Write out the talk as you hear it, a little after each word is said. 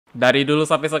Dari dulu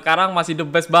sampai sekarang masih the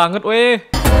best banget weh.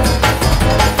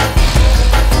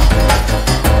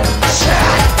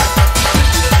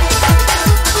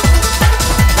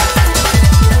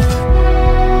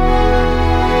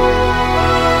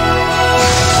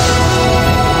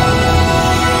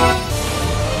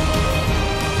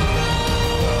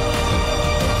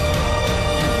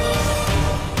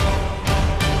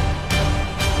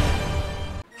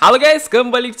 Halo guys,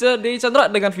 kembali ke DCCHANDRA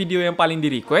dengan video yang paling di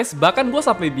request. Bahkan gue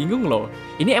sampai bingung loh,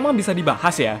 ini emang bisa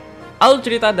dibahas ya? Alur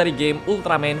cerita dari game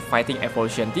Ultraman Fighting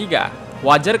Evolution 3.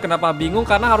 Wajar kenapa bingung,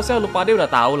 karena harusnya lu pada udah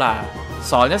tahu lah.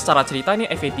 Soalnya secara cerita nih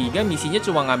FE3 misinya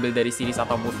cuma ngambil dari series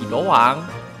atau movie doang.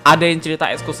 Ada yang cerita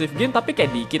eksklusif game tapi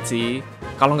kayak dikit sih.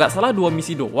 Kalau nggak salah 2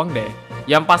 misi doang deh.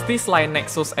 Yang pasti selain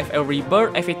Nexus FL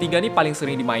Rebirth, FE3 nih paling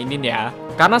sering dimainin ya.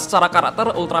 Karena secara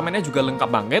karakter Ultraman-nya juga lengkap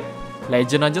banget.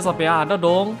 Legend aja sampai ada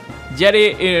dong.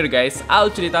 Jadi ini guys,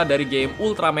 alur cerita dari game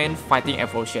Ultraman Fighting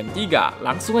Evolution 3.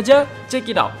 Langsung aja check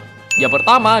it out. Yang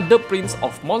pertama, The Prince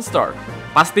of Monster.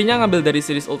 Pastinya ngambil dari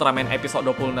series Ultraman episode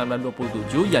 26 dan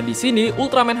 27, yang di sini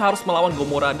Ultraman harus melawan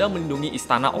Gomora dan melindungi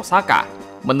istana Osaka.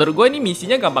 Menurut gue ini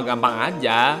misinya gampang-gampang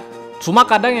aja. Cuma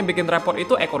kadang yang bikin repot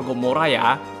itu ekor Gomora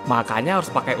ya, makanya harus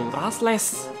pakai Ultra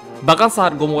Slash. Bahkan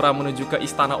saat Gomora menuju ke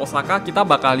istana Osaka, kita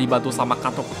bakal dibantu sama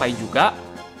Kato Kutai juga.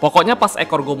 Pokoknya pas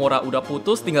ekor Gomora udah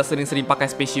putus, tinggal sering-sering pakai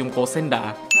Specium Kosen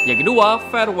dah. Yang kedua,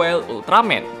 Farewell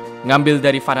Ultraman. Ngambil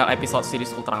dari final episode series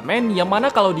Ultraman, yang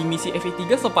mana kalau di misi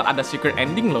FE3 sempat ada secret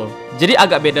ending loh. Jadi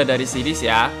agak beda dari series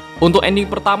ya. Untuk ending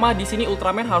pertama, di sini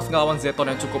Ultraman harus ngelawan Zeton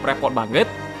yang cukup repot banget.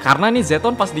 Karena nih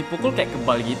Zeton pas dipukul kayak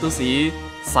kebal gitu sih.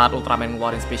 Saat Ultraman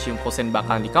ngeluarin Specium Kosen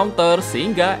bakalan di counter,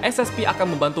 sehingga SSP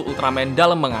akan membantu Ultraman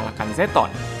dalam mengalahkan Zeton.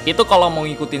 Itu kalau mau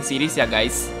ngikutin series ya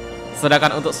guys.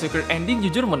 Sedangkan untuk secret ending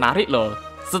jujur menarik loh.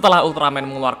 Setelah Ultraman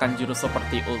mengeluarkan jurus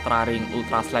seperti Ultra Ring,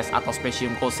 Ultra Slash atau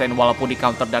Specium Kosen walaupun di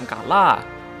counter dan kalah,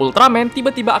 Ultraman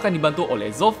tiba-tiba akan dibantu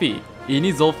oleh Zofi. Ini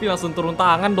Zofi langsung turun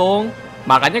tangan dong.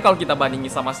 Makanya kalau kita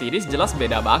bandingin sama series jelas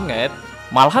beda banget.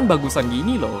 Malahan bagusan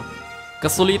gini loh.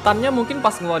 Kesulitannya mungkin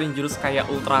pas ngeluarin jurus kayak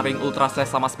Ultra Ring, Ultra Slash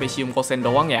sama Specium Kosen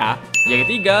doang ya. Yang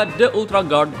ketiga, The Ultra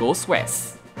Guard Goes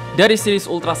West. Dari series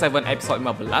Ultra 7 episode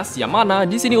 15, yang mana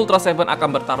di sini Ultra 7 akan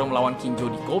bertarung melawan Kinjo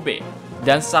di Kobe.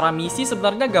 Dan secara misi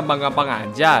sebenarnya gampang-gampang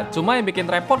aja, cuma yang bikin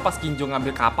repot pas Kinjo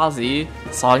ngambil kapal sih.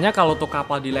 Soalnya kalau tuh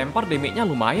kapal dilempar damage-nya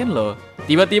lumayan loh.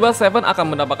 Tiba-tiba Seven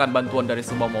akan mendapatkan bantuan dari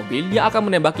sebuah mobil yang akan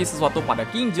menembaki sesuatu pada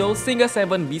Kinjo sehingga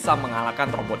Seven bisa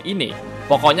mengalahkan robot ini.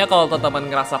 Pokoknya kalau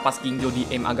teman-teman ngerasa pas Kinjo di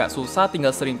aim agak susah,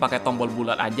 tinggal sering pakai tombol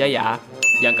bulat aja ya.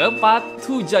 Yang keempat,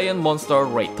 Two Giant Monster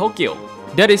Raid Tokyo.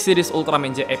 Dari series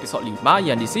Ultraman J episode 5,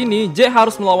 yang di sini J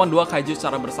harus melawan 2 kaiju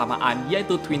secara bersamaan,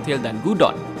 yaitu Twin Tail dan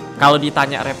Gudon. Kalau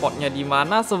ditanya repotnya di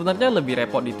mana, sebenarnya lebih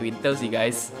repot di Twin Tail sih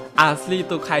guys. Asli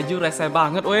itu kaiju rese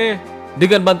banget weh.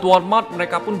 Dengan bantuan Mat,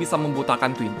 mereka pun bisa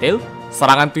membutakan Twin Tail.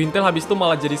 Serangan Twin Tail habis itu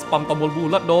malah jadi spam tombol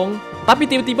bulat dong. Tapi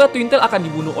tiba-tiba Twin Tail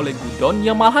akan dibunuh oleh Gudon,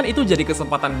 yang malahan itu jadi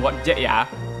kesempatan buat J ya.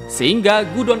 Sehingga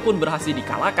Gudon pun berhasil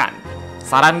dikalahkan.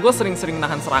 Saran gue sering-sering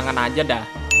nahan serangan aja dah.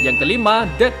 Yang kelima,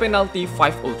 Death Penalty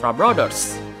 5 Ultra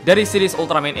Brothers. Dari series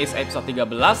Ultraman Ace episode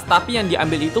 13, tapi yang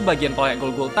diambil itu bagian proyek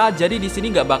Golgotha, jadi di sini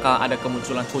nggak bakal ada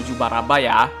kemunculan Choju Baraba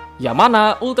ya. Yang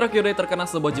mana Ultra Kyodai terkena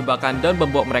sebuah jebakan dan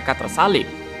membuat mereka tersalib.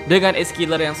 Dengan Ace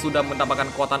Killer yang sudah mendapatkan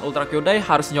kekuatan Ultra Kyodai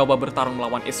harus nyoba bertarung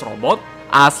melawan Ace Robot.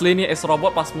 Asli nih Ace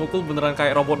Robot pas mukul beneran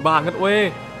kayak robot banget weh.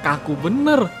 Kaku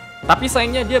bener. Tapi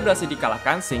sayangnya dia berhasil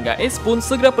dikalahkan sehingga Ace pun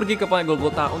segera pergi ke planet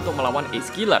Golgotha untuk melawan Ace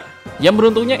Killer. Yang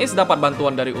beruntungnya Ace dapat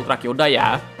bantuan dari Ultra Kyodai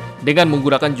ya. Dengan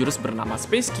menggunakan jurus bernama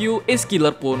Space Q, Ace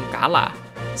Killer pun kalah.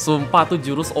 Sumpah tuh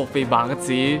jurus OP banget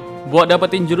sih. Buat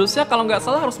dapetin jurusnya kalau nggak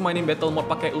salah harus mainin battle mode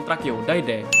pakai Ultra Kyodai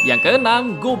deh. Yang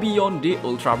keenam, Go Beyond the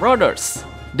Ultra Brothers.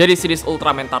 Dari series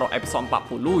Ultraman Taro episode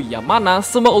 40, yang mana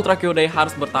semua Ultra Kyodai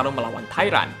harus bertarung melawan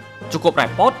Tyrant. Cukup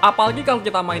repot, apalagi kalau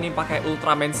kita mainin pakai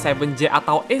Ultraman 7J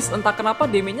atau Ace, entah kenapa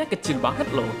damage-nya kecil banget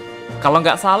loh. Kalau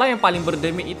nggak salah yang paling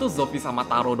berdamage itu Zofi sama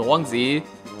Taro doang sih.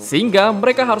 Sehingga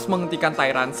mereka harus menghentikan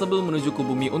Tyrant sebelum menuju ke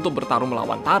bumi untuk bertarung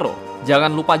melawan Taro.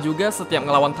 Jangan lupa juga setiap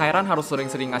ngelawan Tyrant harus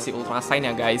sering-sering ngasih Ultra Sign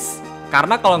ya guys.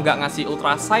 Karena kalau nggak ngasih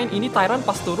Ultra Sign, ini Tyrant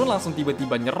pas turun langsung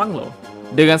tiba-tiba nyerang loh.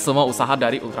 Dengan semua usaha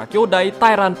dari Ultra Kyodai,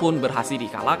 Tyrant pun berhasil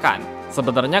dikalahkan.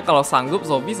 Sebenarnya kalau sanggup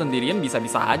Zofi sendirian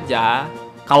bisa-bisa aja.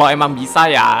 Kalau emang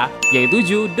bisa ya. Yang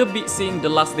ketujuh, The Big Sing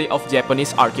The Last Day of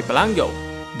Japanese Archipelago.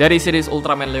 Dari series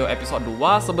Ultraman Leo episode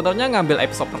 2, sebenarnya ngambil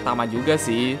episode pertama juga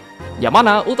sih. Yang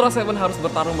mana Ultra 7 harus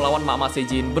bertarung melawan Mama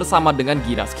Seijin bersama dengan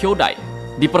Giras Kyodai.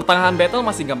 Di pertengahan battle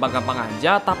masih gampang-gampang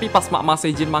aja, tapi pas Mama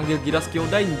Seijin manggil Giras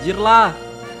Kyodai, anjir lah.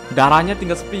 Darahnya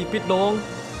tinggal sepipit dong.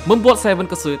 Membuat Seven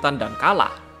kesulitan dan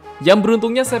kalah. Yang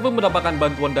beruntungnya Seven mendapatkan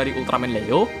bantuan dari Ultraman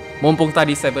Leo. Mumpung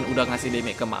tadi Seven udah ngasih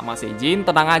damage ke Mama Seijin,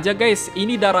 tenang aja guys,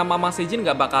 ini darah Mama Seijin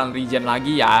gak bakalan regen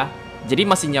lagi ya. Jadi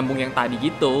masih nyambung yang tadi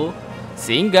gitu.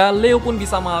 Sehingga Leo pun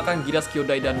bisa mengalahkan Giras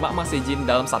Kyodai dan Mama Seijin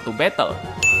dalam satu battle.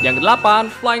 Yang ke-8,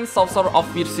 Flying Saucer of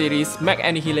FER series Make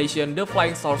Annihilation. The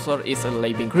Flying Saucer is a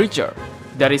living creature.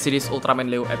 Dari series Ultraman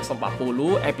Leo episode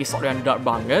 40, episode yang dark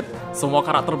banget, semua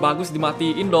karakter bagus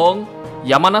dimatiin dong.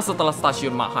 Yang mana setelah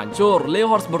stasiun Mak hancur, Leo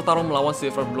harus bertarung melawan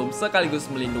Silver Bloom sekaligus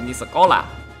melindungi sekolah.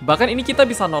 Bahkan ini kita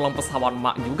bisa nolong pesawat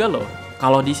Mak juga loh.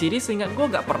 Kalau di series ingat gue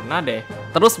gak pernah deh.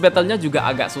 Terus battlenya juga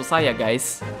agak susah ya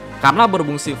guys. Karena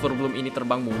berhubung Silver Bloom ini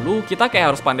terbang mulu, kita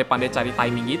kayak harus pandai-pandai cari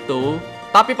timing gitu.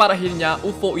 Tapi pada akhirnya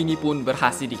UFO ini pun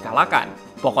berhasil dikalahkan.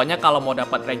 Pokoknya kalau mau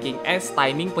dapat ranking S,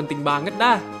 timing penting banget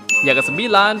dah. Yang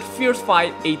ke-9, Fierce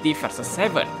Fight 80 vs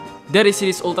 7. Dari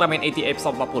series Ultraman 80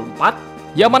 episode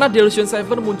 44, yang mana Delusion 7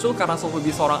 muncul karena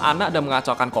Sofubi seorang anak dan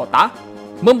mengacaukan kota,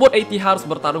 membuat 80 harus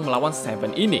bertarung melawan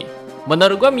 7 ini.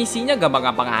 Menurut gua misinya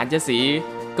gampang-gampang aja sih.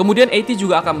 Kemudian 80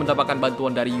 juga akan mendapatkan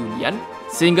bantuan dari Julian,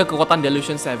 sehingga kekuatan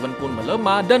Delusion 7 pun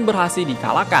melemah dan berhasil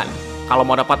dikalahkan. Kalau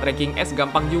mau dapat ranking S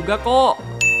gampang juga kok.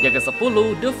 Yang ke-10,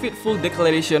 The Fitful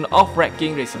Declaration of Red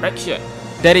King Resurrection.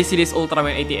 Dari series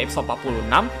Ultraman 80 episode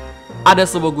 46, ada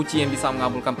sebuah guci yang bisa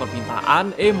mengabulkan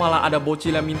permintaan, malah ada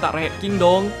bocil yang minta Red King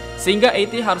dong. Sehingga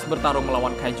 80 harus bertarung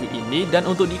melawan kaiju ini, dan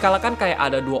untuk dikalahkan kayak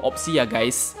ada dua opsi ya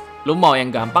guys. Lu mau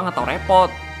yang gampang atau repot?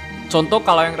 Contoh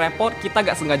kalau yang repot, kita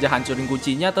gak sengaja hancurin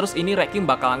gucinya, terus ini Red King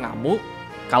bakalan ngamuk.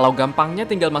 Kalau gampangnya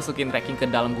tinggal masukin Red King ke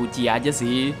dalam guci aja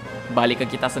sih. Balik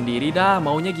ke kita sendiri dah,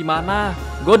 maunya gimana?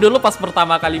 Gue dulu pas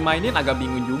pertama kali mainin agak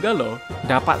bingung juga loh.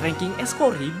 Dapat ranking S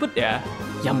kok ribet ya?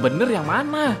 Yang bener yang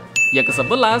mana? Yang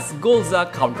ke-11, Golza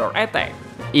Counter Attack.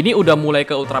 Ini udah mulai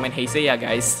ke Ultraman HEISEI ya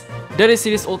guys. Dari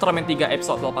series Ultraman 3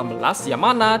 episode 18, yang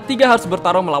mana 3 harus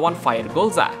bertarung melawan Fire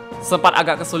Golza. Sempat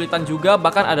agak kesulitan juga,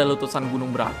 bahkan ada letusan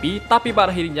gunung berapi, tapi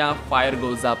pada akhirnya Fire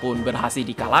Golza pun berhasil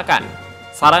dikalahkan.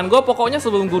 Saran gue pokoknya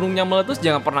sebelum gunungnya meletus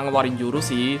jangan pernah ngeluarin jurus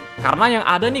sih. Karena yang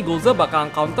ada nih Golza bakalan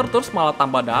counter terus malah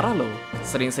tambah darah loh.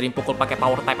 Sering-sering pukul pakai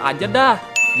power type aja dah.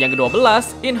 Yang ke-12,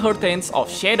 Inheritance of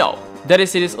Shadow. Dari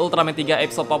series Ultraman 3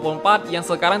 episode 44, yang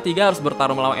sekarang 3 harus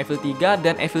bertarung melawan Evil 3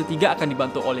 dan Evil 3 akan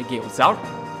dibantu oleh Geozard.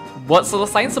 Buat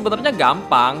selesain sebenarnya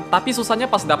gampang, tapi susahnya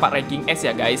pas dapat ranking S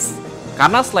ya guys.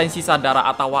 Karena selain sisa darah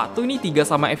atau waktu, ini 3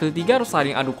 sama Evil 3 harus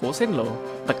saling adu kosen loh.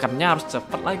 Tekannya harus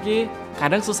cepet lagi.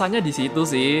 Kadang susahnya di situ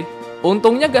sih.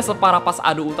 Untungnya gak separah pas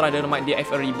adu Ultra Dynamite di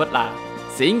FER ribet lah.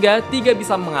 Sehingga 3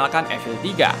 bisa mengalahkan Evil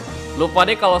 3. Lupa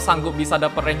deh kalau sanggup bisa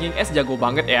dapat ranking S, jago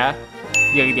banget ya.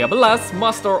 Yang ke-13,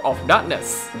 Master of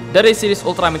Darkness. Dari series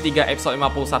Ultraman 3 episode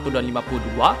 51 dan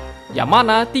 52, yang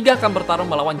mana 3 akan bertarung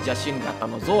melawan Jashin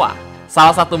Gatanozoa.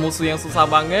 Salah satu musuh yang susah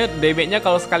banget, damage-nya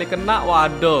kalau sekali kena,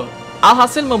 waduh.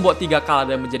 Alhasil membuat 3 kalah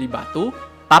dan menjadi batu.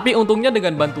 Tapi untungnya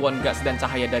dengan bantuan gas dan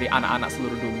cahaya dari anak-anak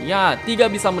seluruh dunia, 3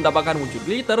 bisa mendapatkan wujud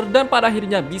glitter dan pada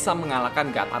akhirnya bisa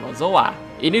mengalahkan Gatanozoa.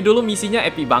 Ini dulu misinya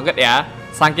epic banget ya.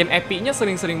 Saking epicnya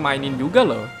sering-sering mainin juga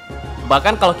loh.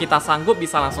 Bahkan kalau kita sanggup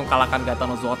bisa langsung kalahkan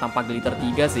Gatanozoa tanpa glitter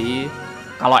 3 sih.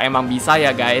 Kalau emang bisa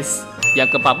ya guys.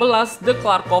 Yang ke-14, The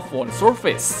Klarkov One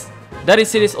Surface. Dari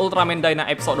series Ultraman Dyna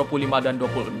episode 25 dan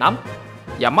 26,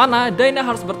 yang mana Dyna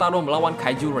harus bertarung melawan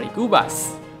Kaiju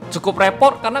Reikubas. Cukup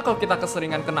repot karena kalau kita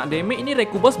keseringan kena damage, ini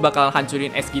Reikubas bakalan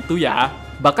hancurin es gitu ya.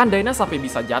 Bahkan Dyna sampai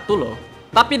bisa jatuh loh.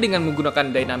 Tapi dengan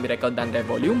menggunakan Dyna Miracle dan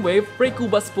Volume Wave,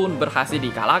 Reikubas pun berhasil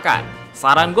dikalahkan.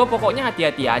 Saran gue pokoknya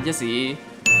hati-hati aja sih.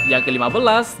 Yang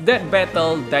ke-15, Dead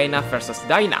Battle Dyna vs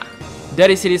Dyna.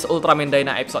 Dari series Ultraman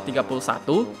Dyna episode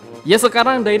 31, ya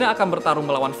sekarang Dyna akan bertarung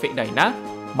melawan Fake Dyna.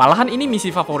 Malahan ini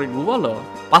misi favorit gue loh.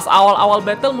 Pas awal-awal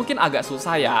battle mungkin agak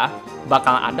susah ya.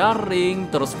 Bakalan ada ring,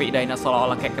 terus Fake Dyna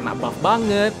seolah-olah kayak kena buff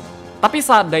banget. Tapi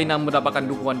saat Dyna mendapatkan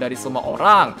dukungan dari semua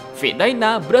orang, Fake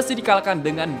Dyna berhasil dikalahkan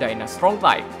dengan Dyna Strong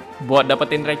Type. Buat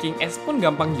dapetin ranking S pun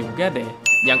gampang juga deh.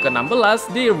 Yang ke-16,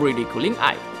 The Ridiculing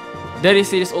Eye. Dari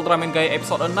series Ultraman Gaia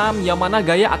episode 6, yang mana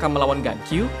Gaia akan melawan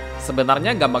Gankyu,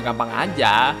 sebenarnya gampang-gampang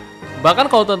aja. Bahkan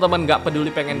kalau teman-teman gak peduli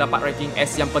pengen dapat ranking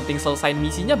S, yang penting selesai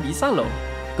misinya bisa loh.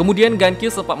 Kemudian Gankyu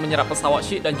sempat menyerap pesawat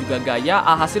Shid dan juga Gaia,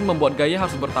 alhasil membuat Gaia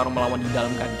harus bertarung melawan di dalam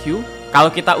Gankyu.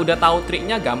 Kalau kita udah tahu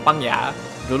triknya gampang ya.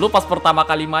 Dulu pas pertama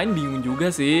kali main bingung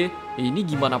juga sih, ini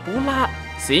gimana pula?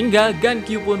 Sehingga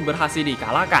Gankyu pun berhasil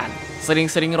dikalahkan.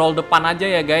 Sering-sering roll depan aja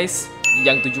ya guys.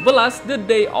 Yang 17, The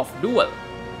Day of Duel.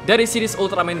 Dari series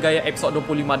Ultraman Gaia episode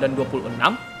 25 dan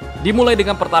 26, dimulai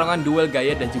dengan pertarungan duel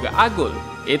Gaia dan juga Agul.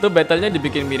 Itu battlenya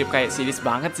dibikin mirip kayak series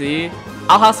banget sih.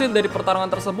 Alhasil dari pertarungan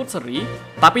tersebut seri,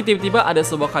 tapi tiba-tiba ada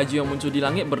sebuah kaiju yang muncul di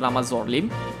langit bernama Zorlim,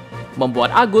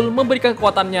 membuat Agul memberikan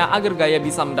kekuatannya agar Gaia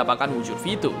bisa mendapatkan wujud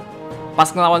Vitu. Pas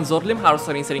ngelawan Zorlim harus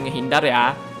sering-sering ngehindar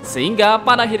ya. Sehingga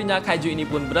pada akhirnya kaiju ini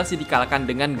pun berhasil dikalahkan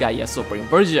dengan gaya Supreme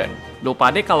Version.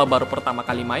 Lupa deh kalau baru pertama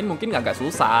kali main mungkin agak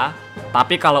susah.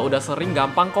 Tapi kalau udah sering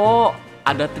gampang kok.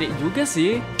 Ada trik juga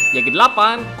sih. Yang ke-8,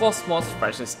 Cosmos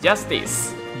vs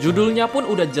Justice. Judulnya pun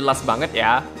udah jelas banget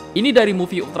ya. Ini dari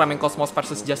movie Ultraman Cosmos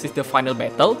vs Justice The Final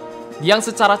Battle, yang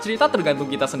secara cerita tergantung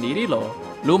kita sendiri loh.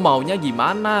 Lu maunya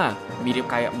gimana? Mirip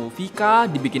kayak movie kah?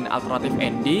 Dibikin alternative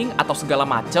ending? Atau segala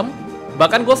macem?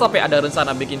 Bahkan gue sampai ada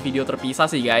rencana bikin video terpisah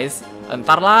sih guys.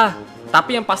 Entar lah.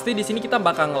 Tapi yang pasti di sini kita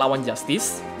bakal ngelawan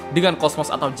Justice. Dengan Cosmos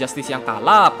atau Justice yang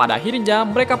kalah, pada akhirnya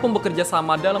mereka pun bekerja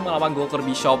sama dalam melawan Gouker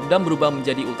Bishop dan berubah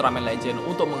menjadi Ultraman Legend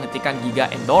untuk menghentikan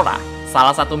Giga Endora.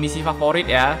 Salah satu misi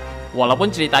favorit ya. Walaupun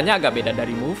ceritanya agak beda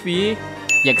dari movie.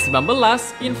 Yang ke-19,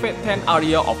 Invade 10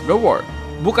 Area of the World.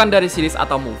 Bukan dari series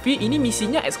atau movie, ini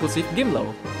misinya eksklusif game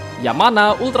loh. Yang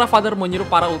mana Ultra Father menyuruh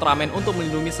para Ultraman untuk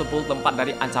melindungi 10 tempat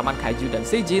dari ancaman kaiju dan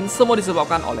seijin, semua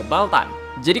disebabkan oleh Baltan.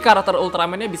 Jadi karakter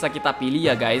Ultraman-nya bisa kita pilih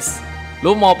ya guys.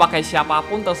 Lu mau pakai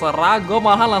siapapun terserah, gue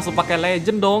malahan langsung pakai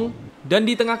Legend dong. Dan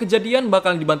di tengah kejadian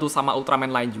bakal dibantu sama Ultraman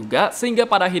lain juga, sehingga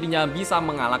pada akhirnya bisa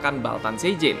mengalahkan Baltan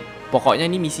Seijin. Pokoknya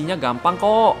ini misinya gampang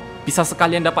kok. Bisa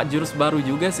sekalian dapat jurus baru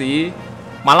juga sih.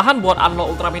 Malahan buat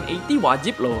unlock Ultraman 80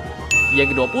 wajib loh.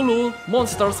 Yang ke-20,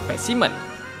 Monster Specimen.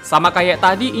 Sama kayak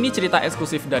tadi, ini cerita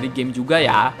eksklusif dari game juga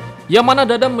ya. Yang mana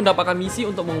Dadam mendapatkan misi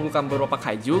untuk mengumpulkan beberapa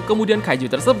kaiju, kemudian kaiju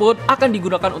tersebut akan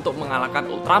digunakan untuk mengalahkan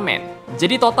Ultraman.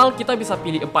 Jadi total kita bisa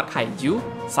pilih 4 kaiju.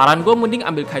 Saran gue mending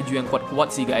ambil kaiju yang kuat-kuat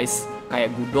sih guys.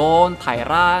 Kayak Gudon,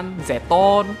 Tyran,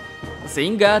 Zeton.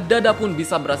 Sehingga Dada pun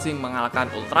bisa berhasil mengalahkan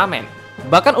Ultraman.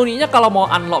 Bahkan uniknya kalau mau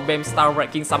unlock BAM Star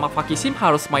Wrecking sama Fakishim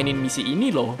harus mainin misi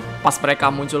ini loh. Pas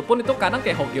mereka muncul pun itu kadang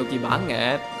kayak hoki-hoki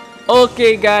banget.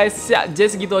 Oke guys, ya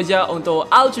jadi segitu aja untuk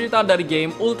alur cerita dari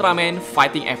game Ultraman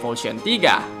Fighting Evolution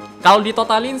 3. Kalau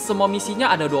ditotalin semua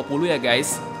misinya ada 20 ya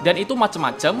guys. Dan itu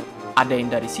macem-macem. Ada yang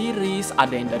dari series,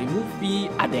 ada yang dari movie,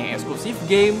 ada yang eksklusif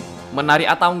game. Menarik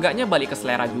atau enggaknya balik ke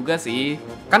selera juga sih.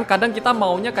 Kan kadang kita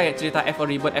maunya kayak cerita FER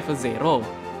Rebirth FER Zero.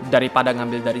 Daripada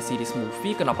ngambil dari series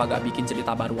movie, kenapa gak bikin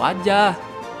cerita baru aja?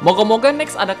 Moga-moga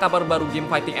next ada kabar baru game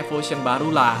Fighting Evolution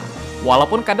baru lah.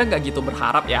 Walaupun kadang gak gitu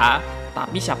berharap ya.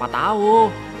 Tapi siapa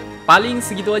tahu. Paling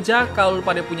segitu aja. Kalau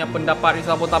pada punya pendapat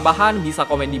atau tambahan bisa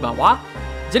komen di bawah.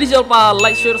 Jadi jangan lupa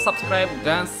like, share, subscribe,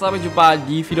 dan sampai jumpa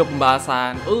di video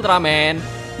pembahasan Ultraman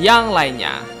yang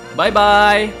lainnya. Bye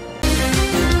bye.